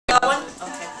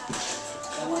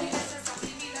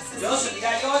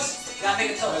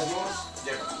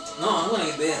No, I'm gonna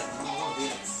get beer.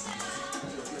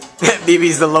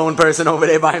 BB's the lone person over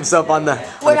there by himself on the couch.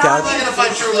 I'm gonna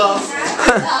find true love.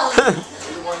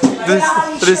 The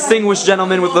distinguished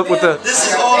gentleman with the. This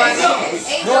is all I know.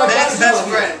 Man's best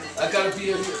friend. I got a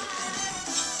beer here.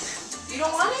 You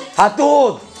don't want it? Hot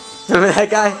dog! Remember that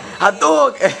guy? Hot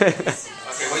dog! Okay,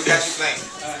 what you guys playing?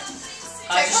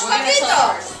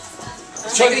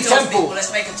 Shorty Temple.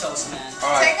 Let's make a toast, man.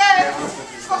 Alright.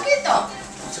 Poquito.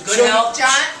 To good health.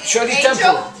 John, Shorty Angel.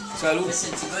 Temple. Salud.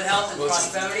 Listen, to good health and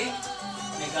prosperity.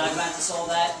 May God grant us all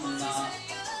that, and a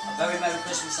very Merry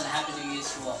Christmas and a Happy New Year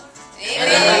to all.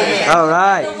 Amen.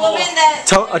 Alright. The woman that...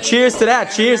 Cheers to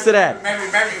that, cheers to that. Merry.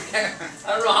 I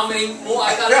don't know how many more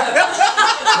I got left.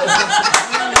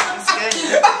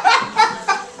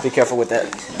 Be careful with that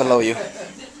below you.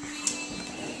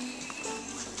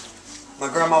 My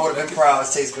grandma would have been proud.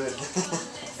 It tastes good.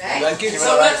 Like it? It's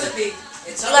a recipe.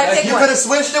 It's a Like You could have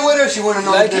switched it with her. She wouldn't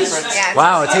know the difference. Yeah.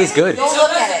 Wow, it tastes good. Don't look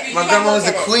at it. My grandma was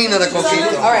the queen of the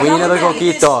coquito. Alright. Queen of the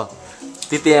coquito.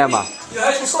 Titi Emma. You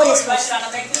heard before you trying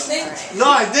to make this thing? No,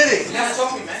 I did it.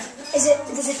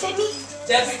 Does it fit me?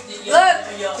 Look,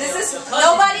 this is...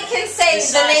 Nobody can say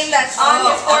the name that's on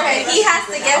his forehead. He has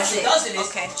to guess it.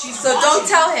 Okay. So don't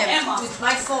tell him. It's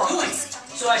my fault.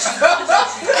 So as she comes up,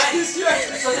 so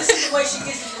this is the way she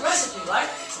gives me the recipe, right?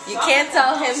 You can't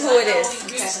tell him who it is.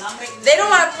 They don't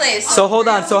want to play. So hold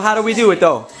on, so how do we do it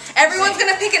though? Everyone's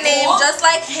going to pick a name just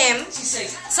like him.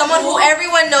 Someone who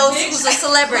everyone knows who's a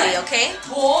celebrity, okay?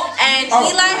 And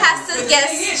Eli has to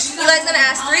guess. Eli's going to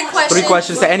ask 3 questions. 3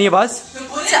 questions to any of us?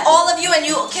 To all of you, and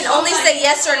you can only say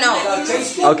yes or no.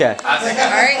 Okay.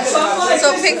 Alright?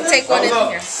 So take one in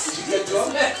here.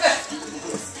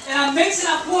 And I'm mixing,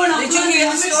 I'm pouring, I'm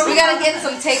We got to get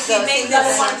some take though. I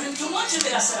don't want to drink too much of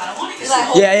it. I said, I don't want to get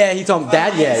Eli, Yeah, he told him,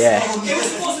 Dad, yeah. It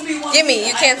was supposed to be one. give me,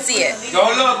 you can't see it.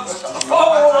 Don't look.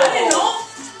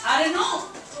 I didn't know.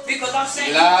 Because I'm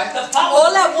saying Eli. the pop.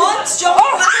 All at once,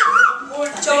 Joanne.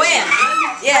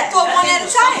 Yeah. One at a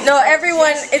time. No,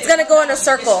 everyone, it's going to go in a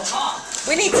circle.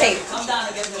 We need tape. Come down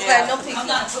and get the Yeah, no peeking. Come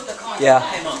down and put the car. Yeah.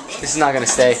 This is not gonna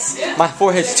stay. My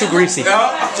forehead's too greasy. No,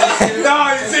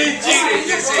 you see, cheated.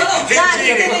 You see, he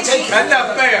cheated. That's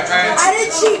not fair, man. I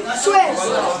didn't cheat. Swear.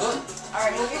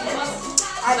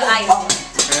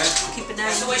 Keep it down.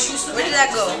 Where did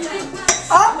that go?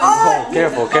 Oh,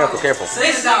 careful.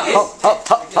 $6.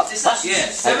 Yeah,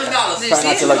 $7. Try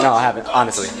not to look. No, I haven't,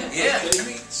 honestly. Yeah.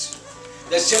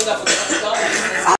 Let's chill that for $7.